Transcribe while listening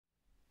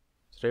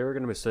Today we're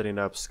going to be setting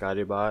up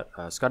Scottybot.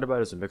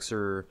 Scottybot is a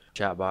mixer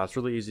chatbot. It's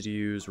really easy to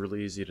use,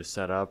 really easy to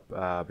set up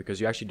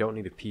because you actually don't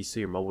need a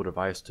PC or mobile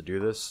device to do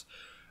this.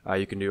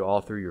 You can do all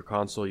through your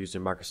console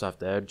using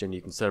Microsoft Edge, and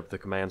you can set up the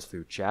commands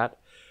through chat.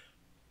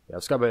 Yeah,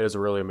 Scottybot is a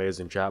really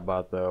amazing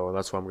chatbot though, and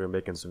that's why I'm going to be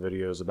making some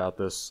videos about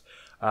this.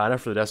 I know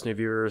for the Destiny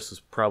viewers,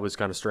 it's probably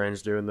kind of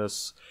strange doing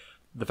this.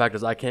 The fact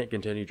is I can't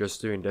continue just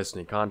doing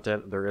Destiny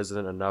content. There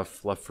isn't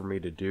enough left for me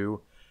to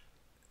do.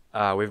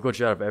 We've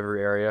glitched out of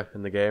every area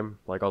in the game,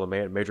 like all the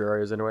major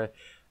areas anyway,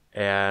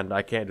 and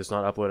I can't just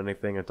not upload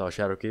anything until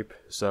Shadowkeep.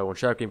 So when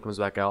Shadowkeep comes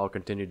back out, I'll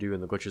continue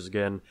doing the glitches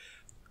again,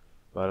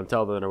 but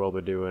until then I will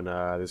be doing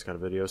these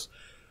kind of videos.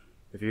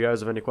 If you guys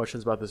have any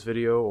questions about this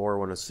video or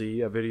want to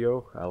see a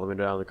video, let me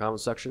know down in the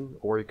comment section,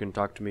 or you can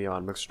talk to me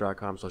on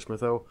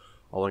mixer.com/mytho.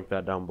 I'll link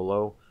that down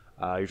below.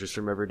 I usually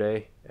stream every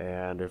day,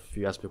 and if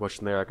you ask me a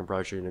question there, I can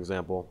probably show you an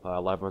example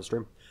live on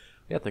stream.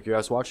 Yeah, thank you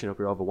guys for watching. Hope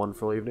you all have a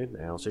wonderful evening,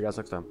 and I'll see you guys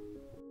next time.